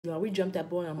No, we jumped that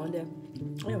boy on Monday.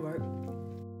 It worked.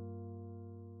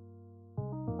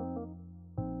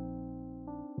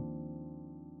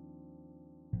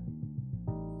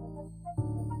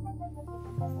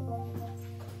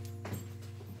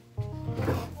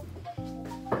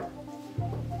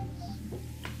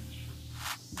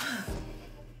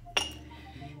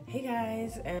 Hey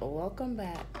guys, and welcome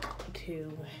back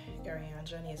to Arion,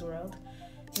 Zhane's world.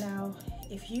 Now,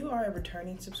 if you are a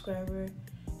returning subscriber,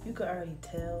 you could already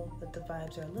tell that the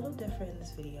vibes are a little different in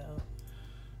this video.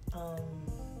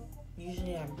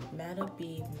 Usually I'm mad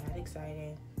upbeat, mad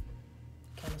excited,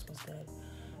 camera smells good,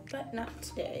 but not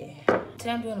today. Today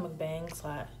I'm doing a mukbang,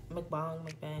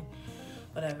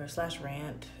 whatever, /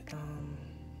 rant.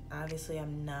 Obviously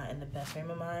I'm not in the best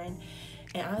frame of mind,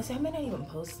 and honestly I may not even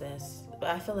post this, but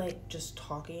I feel like just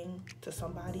talking to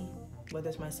somebody, whether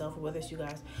it's myself or whether it's you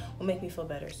guys, will make me feel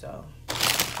better. So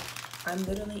I'm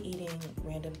literally eating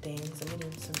random things. I'm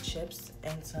eating some chips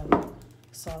and some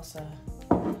salsa,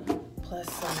 plus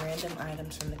some random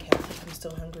items from the cafe. If I'm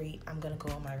still hungry, I'm gonna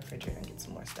go in my refrigerator and get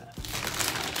some more stuff.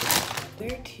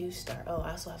 Where to start? Oh, I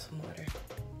also have some water.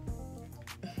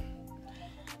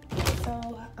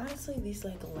 So honestly, these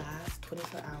last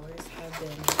 24 hours have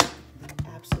been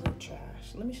absolute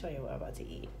trash. Let me show you what I'm about to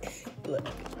eat. Look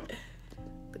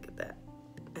at that.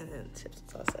 And then chips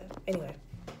and salsa. Anyway.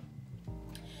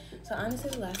 So honestly,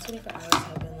 the last 24 hours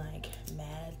have been like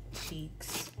mad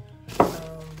cheeks.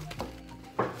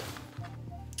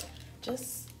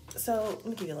 So let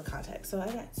me give you a little context. So I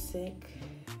got sick.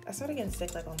 I started getting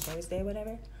sick like on Thursday or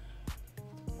whatever.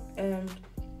 And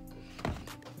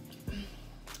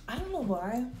I don't know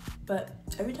why, but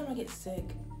every time I get sick,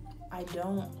 I'm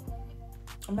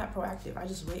not proactive. I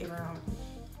just wait around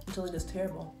until it gets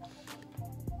terrible.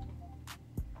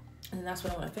 And that's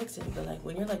when I want to fix it. But like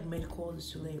when you're like mid-cold,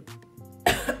 it's too late.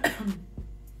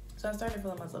 So I started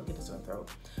feeling myself get a sore throat.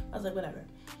 I was like, whatever.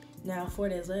 Now 4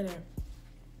 days later,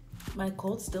 my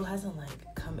cold still hasn't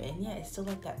like come in yet. It's still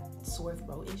like that sore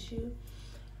throat issue.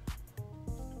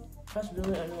 That's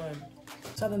really annoying.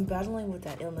 So I've been battling with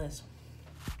that illness.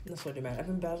 That's what it meant. I've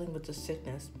been battling with the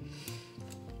sickness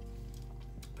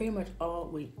pretty much all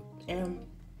week. And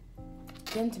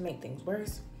then to make things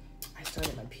worse, I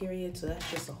started my period, so that's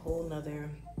just a whole nother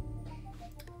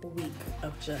week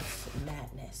of just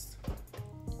madness.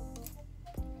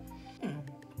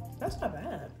 That's not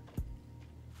bad.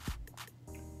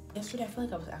 Yesterday, I feel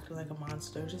like I was acting like a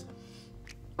monster. Just,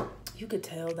 you could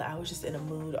tell that I was just in a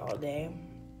mood all day.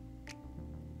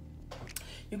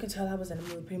 You could tell I was in a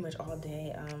mood pretty much all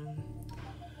day.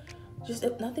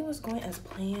 Nothing was going as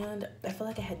planned. I feel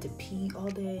like I had to pee all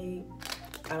day.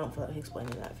 I don't feel like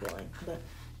explaining that feeling, but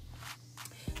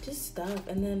just stuff.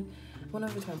 And then I went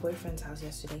over to my boyfriend's house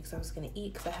yesterday because I was gonna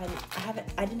eat, because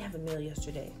I didn't have a meal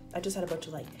yesterday. I just had a bunch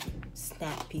of like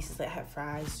snack pieces. Like I had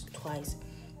fries twice.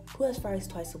 Who has fries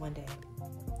twice in one day?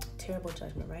 Terrible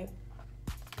judgment, right?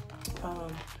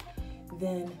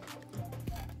 Then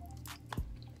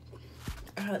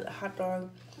I had a hot dog,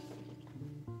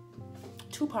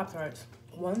 2 Pop-Tarts,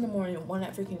 1 in the morning, 1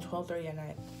 at freaking 12:30 at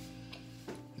night.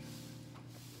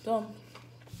 So,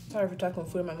 sorry for talking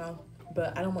food in my mouth,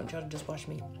 but I don't want y'all to just watch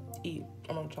me eat.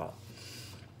 I'm gonna talk.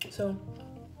 So,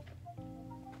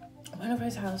 I went over to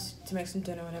his house to make some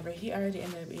dinner whenever. He already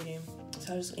ended up eating,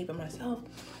 so I was just gonna eat by myself.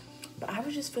 But I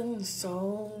was just feeling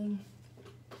so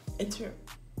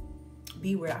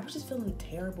weird. I was just feeling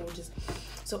terrible.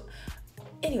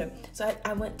 Anyway, so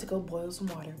I went to go boil some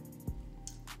water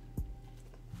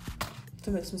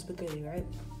to make some spaghetti, right?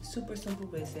 Super simple,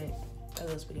 basic. I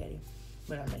love spaghetti,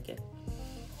 but I make it.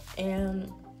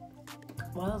 And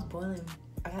while I was boiling,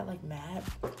 I got like mad,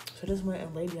 so I just went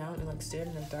and laid down and like stared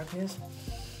in the darkness.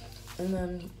 And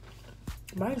then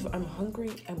I'm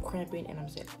hungry, I'm cramping, and I'm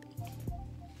sick.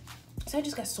 So I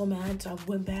just got so mad, so I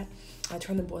went back, I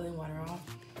turned the boiling water off.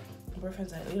 My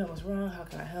boyfriend's like, you know, what's wrong? How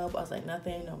can I help? I was like,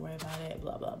 nothing, don't worry about it,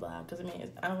 blah, blah, blah. Because I mean,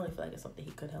 I don't really feel like it's something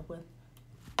he could help with.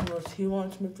 Unless he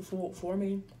wants to make the food for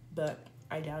me, but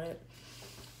I doubt it.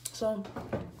 So,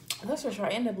 that's for sure. I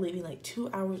ended up leaving like 2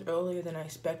 hours earlier than I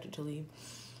expected to leave.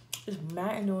 Just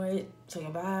mad annoyed,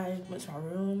 saying bye, went to my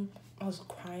room. I was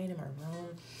crying in my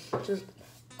room. Just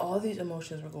all these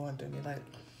emotions were going through me. Like,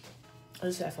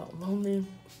 I felt lonely.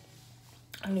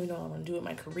 I don't even know what I want to do with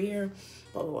my career,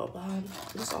 blah, blah, blah, blah.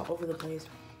 Just all over the place.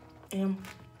 And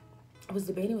I was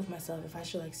debating with myself if I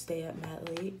should like stay up mad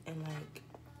late and like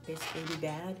basically be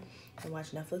bad and watch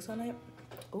Netflix all night,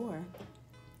 or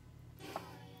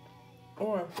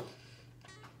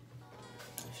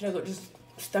should I go just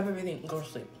stop everything and go to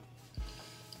sleep.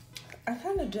 I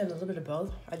kind of did a little bit of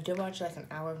both. I did watch like an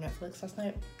hour of Netflix last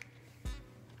night.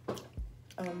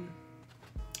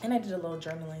 And I did a little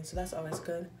journaling, so that's always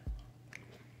good.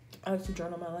 I like to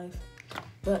journal my life.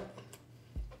 But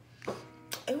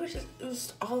it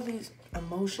was all these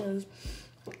emotions.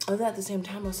 Although at the same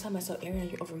time, I was telling myself, Arion,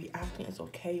 you're overreacting. It's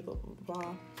okay, blah, blah,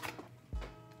 blah.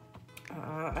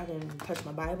 I didn't touch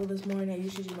my Bible this morning. I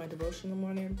usually do my devotion in the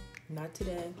morning. Not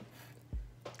today.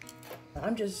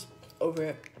 I'm just over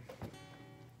it.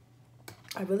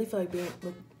 I really feel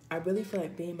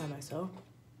like being by myself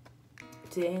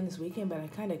today and this weekend, but I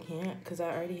kind of can't because I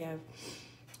already have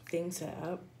things set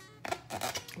up.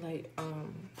 Like,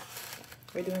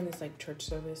 we're doing this like church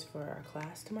service for our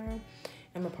class tomorrow.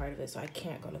 I'm a part of it, so I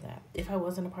can't go to that. If I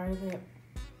wasn't a part of it,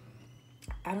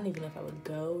 I don't even know if I would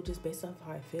go just based off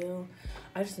how I feel.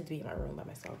 I just need to be in my room by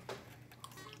myself.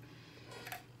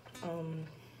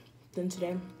 Then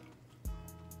today,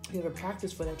 we have a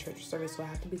practice for that church service, so I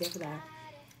have to be there for that.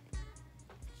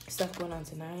 Stuff going on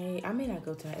tonight. I may not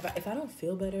go tonight. If I don't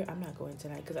feel better, I'm not going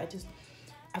tonight because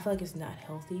I feel like it's not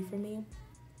healthy for me.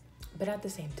 But at the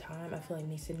same time, I feel like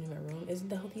me sitting in my room isn't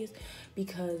the healthiest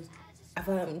because I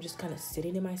feel like I'm just kind of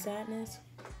sitting in my sadness.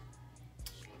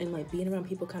 And like being around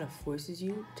people kind of forces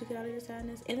you to get out of your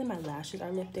sadness. And then my lashes are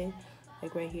lifting,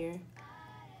 like right here.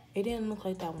 It didn't look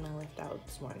like that when I left out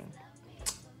this morning.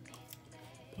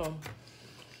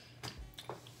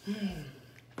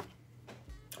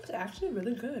 It's actually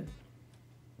really good.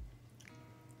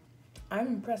 I'm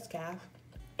impressed, Calf.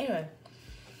 Anyway,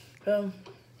 y'all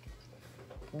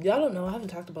don't know, I haven't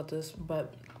talked about this,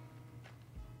 but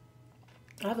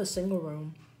I have a single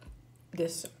room.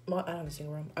 Well, I don't have a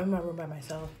single room. I'm in my room by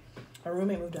myself. My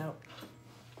roommate moved out.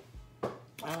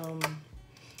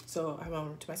 So I have my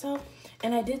room to myself.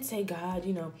 And I did say, God,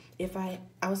 you know, if I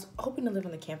was hoping to live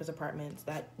in the campus apartments.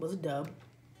 That was a dub.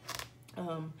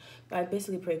 But I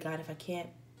basically prayed, God, if I can't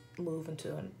move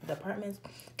into the apartments,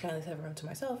 can I just have a room to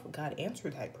myself? God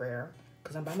answered that prayer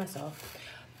because I'm by myself.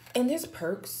 And there's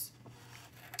perks,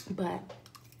 but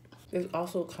there's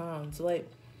also cons. Like,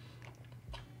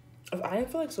 if I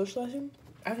didn't feel like socializing,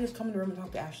 I can just come in the room and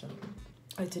talk to Ashley.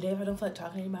 Like today, if I don't feel like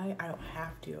talking to anybody, I don't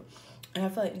have to. And I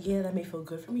feel like, yeah, that may feel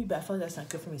good for me, but I feel like that's not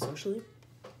good for me socially.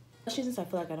 Especially since I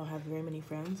feel like I don't have very many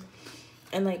friends.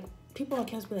 And like, people on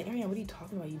campus be like, Arion, what are you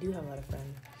talking about? You do have a lot of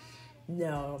friends.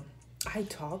 No, I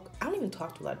don't even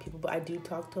talk to a lot of people, but I do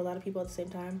talk to a lot of people at the same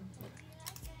time.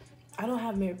 I don't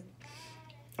have a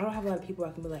lot of people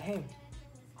I can be like, hey,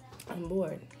 I'm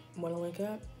bored. Want to link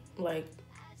up? Like,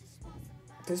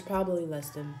 there's probably less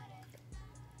than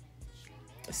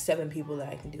 7 people that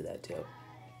I can do that to.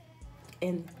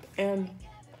 And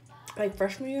like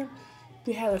freshman year,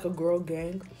 we had like a girl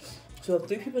gang. So if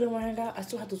 3 people didn't want to hang out, I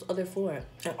still had those other 4.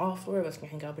 And all 4 of us can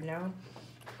hang out. But now,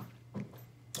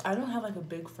 I don't have like a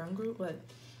big friend group. Like,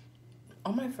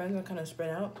 all my friends are kind of spread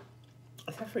out.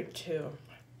 Except for 2.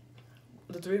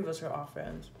 The 3 of us are all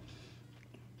friends.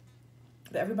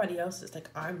 But everybody else is like,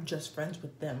 I'm just friends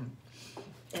with them.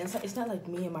 And it's not like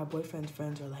me and my boyfriend's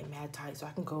friends are like mad tight, so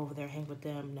I can go over there and hang with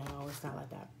them. No, it's not like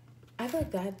that. I feel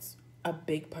like that's a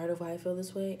big part of why I feel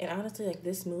this way. And honestly, like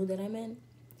this mood that I'm in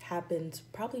happens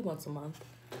probably once a month.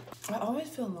 I always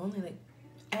feel lonely. Like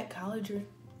at college, you're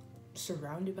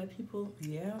surrounded by people,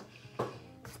 yeah.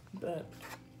 But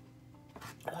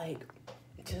like,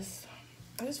 I just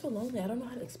feel lonely. I don't know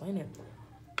how to explain it.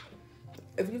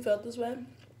 If you felt this way,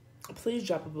 please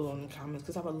drop it below in the comments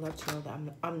because I would love to know that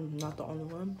I'm not the only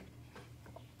one.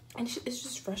 And it's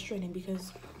just frustrating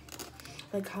because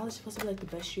like college is supposed to be like the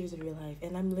best years of your life,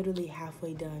 and I'm literally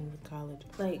halfway done with college.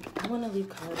 Like I want to leave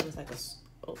college with like a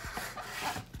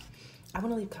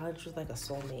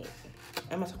soulmate.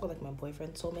 I'm not talking about like my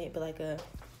boyfriend's soulmate, but like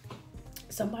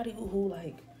somebody who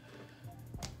like,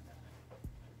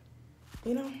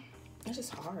 you know, it's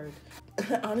just hard.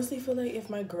 I honestly feel like if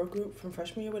my girl group from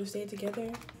freshman year would have stayed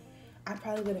together, I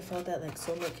probably would have felt that like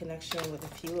soulmate connection with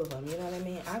a few of them, you know what I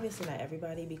mean? Obviously not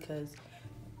everybody, because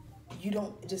you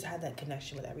don't just have that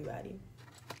connection with everybody.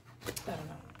 I don't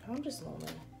know. I'm just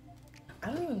lonely. I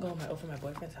don't even go over my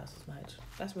boyfriend's house as much.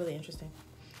 That's really interesting.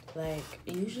 Like,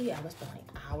 usually I would spend like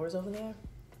hours over there.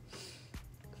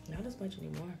 Not as much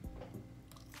anymore.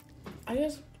 I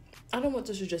don't want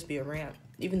this to just be a rant,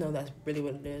 even though that's really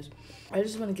what it is. I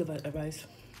just want to give advice,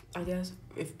 I guess,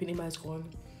 if anybody's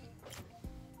going.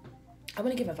 I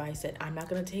want to give advice that I'm not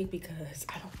going to take because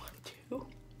I don't want to.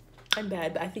 I'm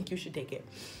bad, but I think you should take it.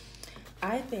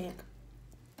 I think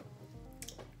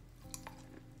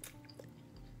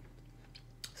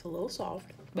it's a little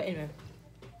soft, but anyway,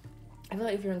 I feel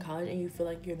like if you're in college and you feel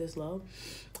like you're this low,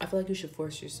 I feel like you should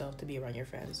force yourself to be around your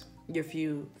friends, your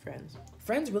few friends.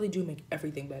 Friends really do make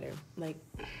everything better. Like,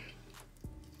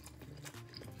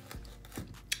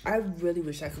 I really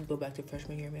wish I could go back to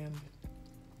freshman year, man.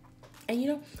 And you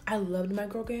know, I loved my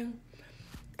girl gang,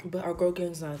 but our girl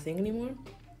gang's not a thing anymore.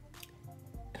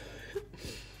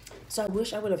 So I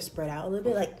wish I would have spread out a little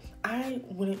bit. Like, I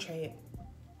wouldn't trade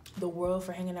the world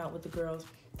for hanging out with the girls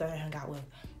that I hung out with.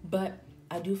 But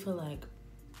I do feel like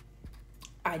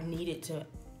I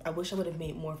wish I would have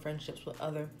made more friendships with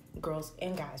other girls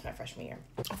and guys my freshman year.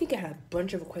 I think I had a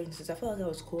bunch of acquaintances. I felt like I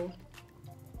was cool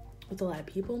with a lot of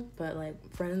people, but like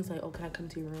friends, like, oh, can I come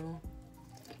to your room?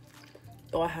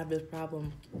 Oh, I have this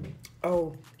problem.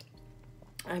 Oh,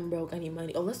 I'm broke, I need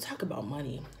money. Oh, let's talk about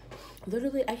money.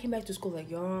 Literally, I came back to school like,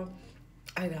 y'all,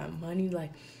 I got money.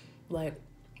 Like,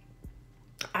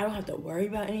 I don't have to worry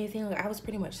about anything. Like, I was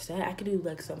pretty much set. I could do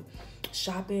like some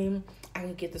shopping. I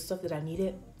could get the stuff that I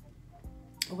needed.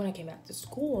 But when I came back to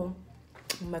school,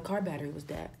 my car battery was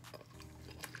dead.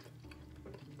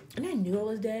 And I knew it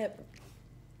was dead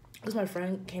because my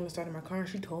friend came and started my car and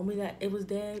she told me that it was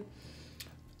dead.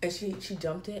 And she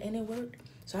jumped it and it worked.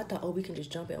 So I thought, oh, we can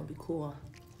just jump it and be cool.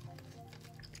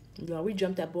 You know, we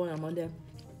jumped that boy on Monday.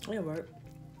 It worked.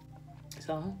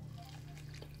 So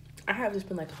I have to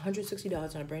spend like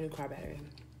 $160 on a brand new car battery.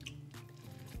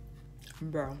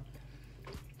 Bro.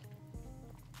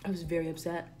 I was very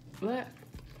upset, but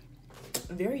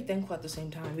very thankful at the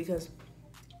same time because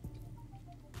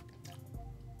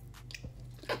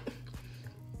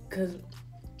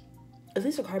at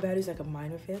least a car battery is like a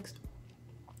minor fix.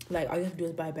 Like, all you have to do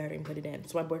is buy a battery and put it in.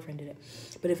 So my boyfriend did it.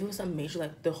 But if it was something major,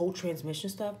 like the whole transmission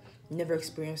stuff, never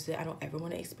experienced it. I don't ever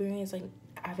want to experience, like,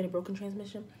 having a broken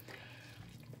transmission.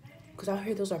 Because I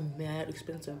hear those are mad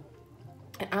expensive.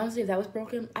 And honestly, if that was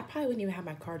broken, I probably wouldn't even have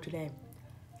my car today.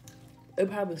 It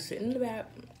probably was sitting in the back,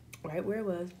 right where it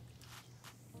was,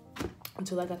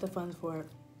 until I got the funds for it.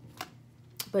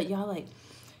 But y'all, like,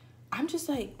 I'm just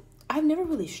like, I've never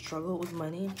really struggled with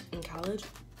money in college.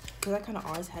 Because I kind of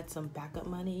always had some backup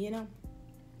money, you know?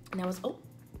 And I was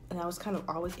kind of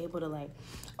always able to, like,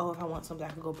 oh, if I want something, I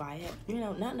could go buy it. You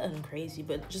know, not nothing crazy,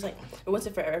 but just, like, it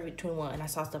wasn't for every 21, and I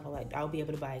saw stuff I liked, I would be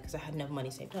able to buy it because I had enough money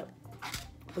saved up.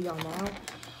 But y'all, now,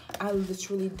 I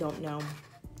literally don't know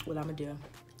what I'm going to do.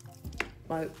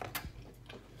 Like,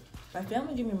 my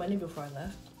family gave me money before I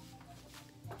left.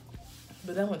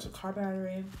 But then I went to car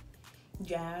battery,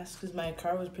 gas, because my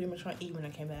car was pretty much on E when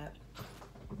I came back.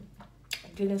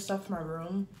 Getting stuff from my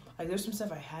room. Like, there's some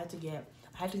stuff I had to get.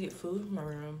 I had to get food from my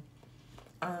room.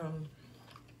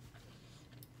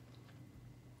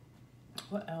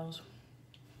 What else?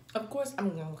 Of course,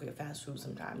 I'm gonna look at fast food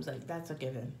sometimes. Like, that's a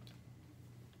given.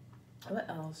 What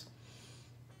else?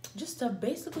 Just stuff.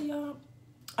 Basically, y'all,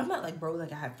 I'm not like broke.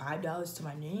 Like, I have $5 to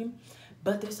my name.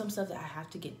 But there's some stuff that I have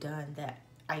to get done that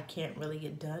I can't really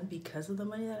get done because of the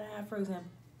money that I have. For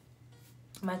example,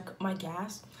 my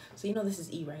gas. So, you know, this is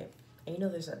E, right? And you know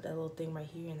there's that little thing right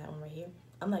here and that one right here?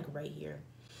 I'm like right here.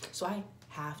 So I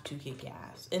have to get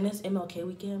gas. And it's MLK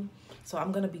weekend, so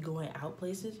I'm going to be going out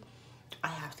places. I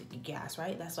have to get gas,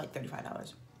 right? That's like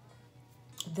 $35.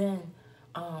 Then,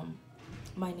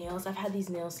 my nails. I've had these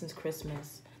nails since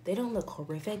Christmas. They don't look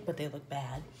horrific, but they look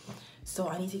bad. So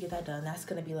I need to get that done. That's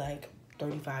going to be like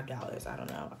 $35. I don't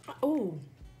know. Oh,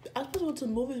 I was supposed to go to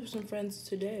the movies with some friends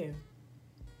today.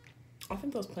 I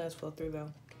think those plans fell through,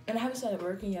 though. And I haven't started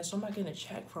working yet, so I'm not getting a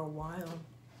check for a while.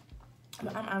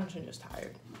 But I'm just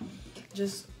tired.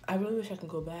 I really wish I could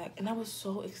go back. And I was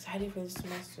so excited for this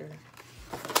semester.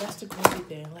 That's the crazy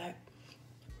thing. Like,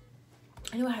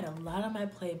 I knew I had a lot on my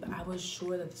plate, but I was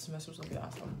sure that the semester was gonna be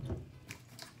awesome.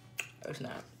 It's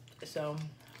not. So,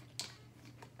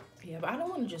 yeah, but I don't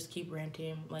want to just keep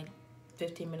ranting. Like,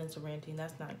 15 minutes of ranting,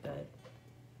 that's not good.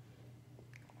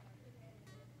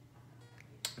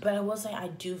 But I will say I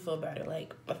do feel better.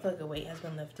 Like, I feel like a weight has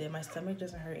been lifted. My stomach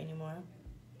doesn't hurt anymore.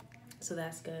 So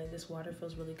that's good. This water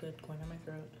feels really good going down my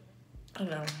throat. I don't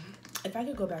know. If I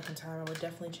could go back in time, I would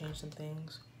definitely change some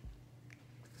things.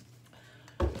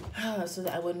 So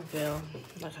that I wouldn't feel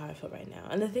like how I feel right now.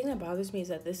 And the thing that bothers me is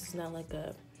that this is not like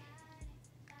a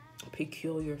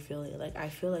peculiar feeling. Like, I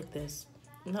feel like this,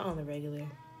 not on the regular.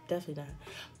 Definitely not.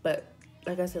 But,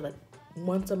 like I said, like,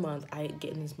 once a month, I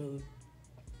get in this mood.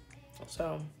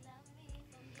 So,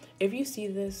 if you see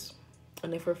this,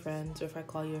 and if we're friends, or if I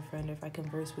call you a friend, or if I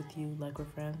converse with you like we're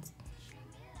friends,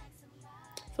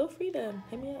 feel free to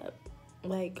hit me up.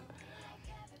 Like,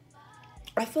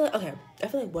 I feel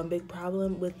like one big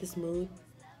problem with this mood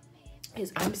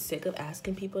is I'm sick of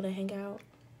asking people to hang out.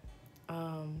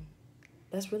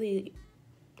 That's really,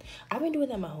 I've been doing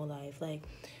that my whole life. Like,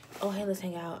 oh, hey, let's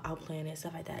hang out, I'll plan it,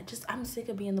 stuff like that. I'm sick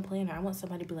of being the planner. I want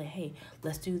somebody to be like, hey,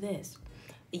 let's do this.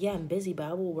 Yeah, I'm busy, but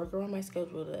I will work around my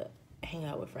schedule to hang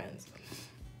out with friends.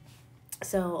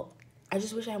 So I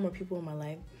just wish I had more people in my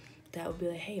life that would be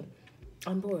like, hey,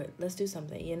 I'm bored, let's do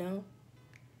something, you know?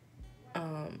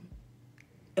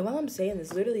 And while I'm saying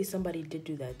this, literally somebody did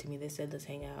do that to me. They said, let's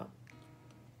hang out.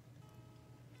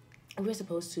 We were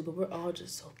supposed to, but we're all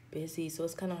just so busy, so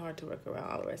it's kind of hard to work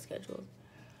around all of our schedules.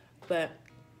 But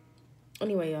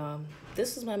anyway, y'all,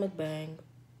 this is my mukbang.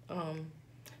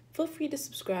 Feel free to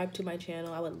subscribe to my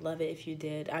channel. I would love it if you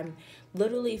did. I'm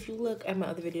literally, if you look at my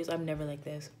other videos, I'm never like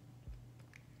this.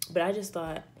 But I just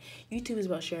thought YouTube is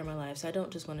about sharing my life, so I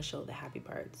don't just want to show the happy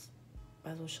parts.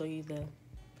 I will show you the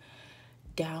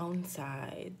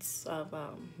downsides of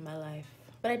my life.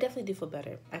 But I definitely do feel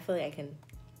better. I feel like I can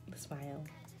smile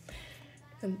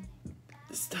and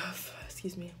stuff.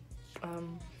 Excuse me.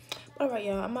 All right,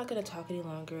 y'all. I'm not gonna talk any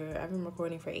longer. I've been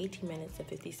recording for 18 minutes and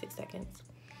 56 seconds.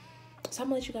 So I'm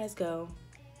gonna let you guys go.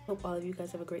 Hope all of you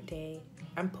guys have a great day.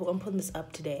 I'm putting this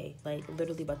up today, like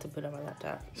literally about to put it on my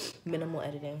laptop. Minimal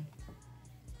editing.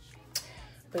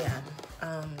 But yeah,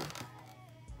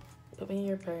 put me in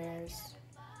your prayers.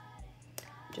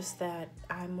 Just that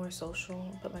I'm more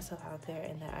social, put myself out there,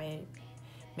 and that I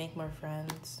make more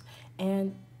friends,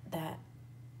 and that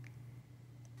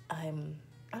I don't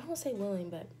want to say willing,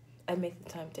 but I make the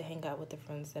time to hang out with the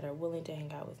friends that are willing to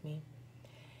hang out with me,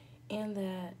 and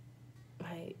that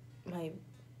my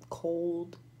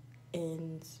cold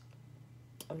ends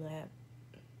on that.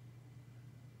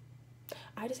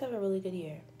 I just have a really good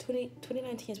year.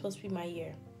 2019 is supposed to be my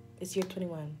year. It's year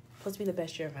 21. Supposed to be the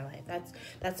best year of my life.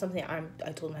 That's something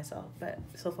I told myself, but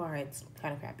so far it's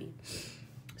kind of crappy.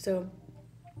 So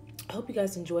I hope you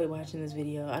guys enjoyed watching this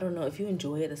video. I don't know if you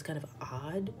enjoy it. That's kind of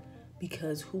odd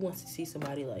because who wants to see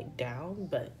somebody like down?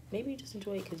 But maybe you just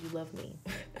enjoy it because you love me.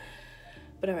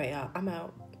 But all right, y'all, I'm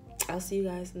out. I'll see you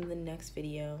guys in the next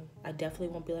video. I definitely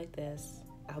won't be like this.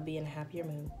 I'll be in a happier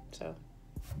mood. So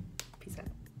peace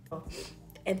out.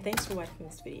 And thanks for watching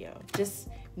this video. Just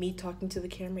me talking to the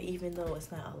camera, even though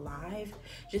it's not alive.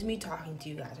 Just me talking to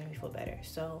you guys made me feel better.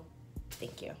 So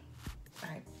thank you. All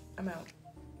right, I'm out.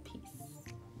 Peace.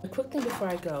 A quick thing before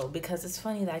I go, because it's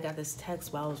funny that I got this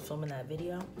text while I was filming that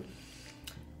video.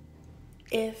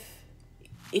 If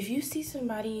you see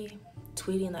somebody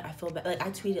tweeting like I feel bad, like I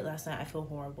tweeted last night, I feel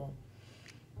horrible.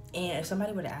 And if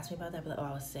somebody would have asked me about that, I'd be like, oh,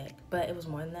 I was sick. But it was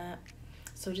more than that.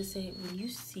 So just say, when you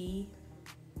see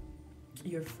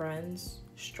your friends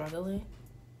struggling,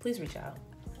 please reach out.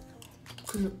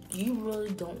 Because you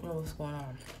really don't know what's going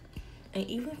on. And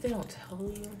even if they don't tell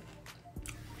you,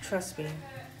 trust me.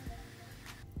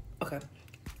 Okay.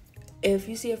 If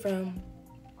you see a friend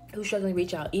who's struggling,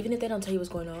 reach out. Even if they don't tell you what's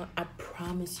going on, I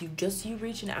promise you, just you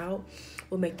reaching out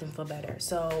will make them feel better.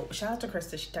 So shout out to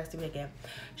Krista. She texted me again.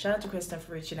 Shout out to Krista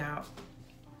for reaching out.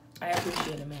 I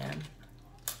appreciate it, man.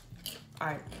 All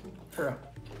right, for real.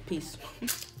 Peace.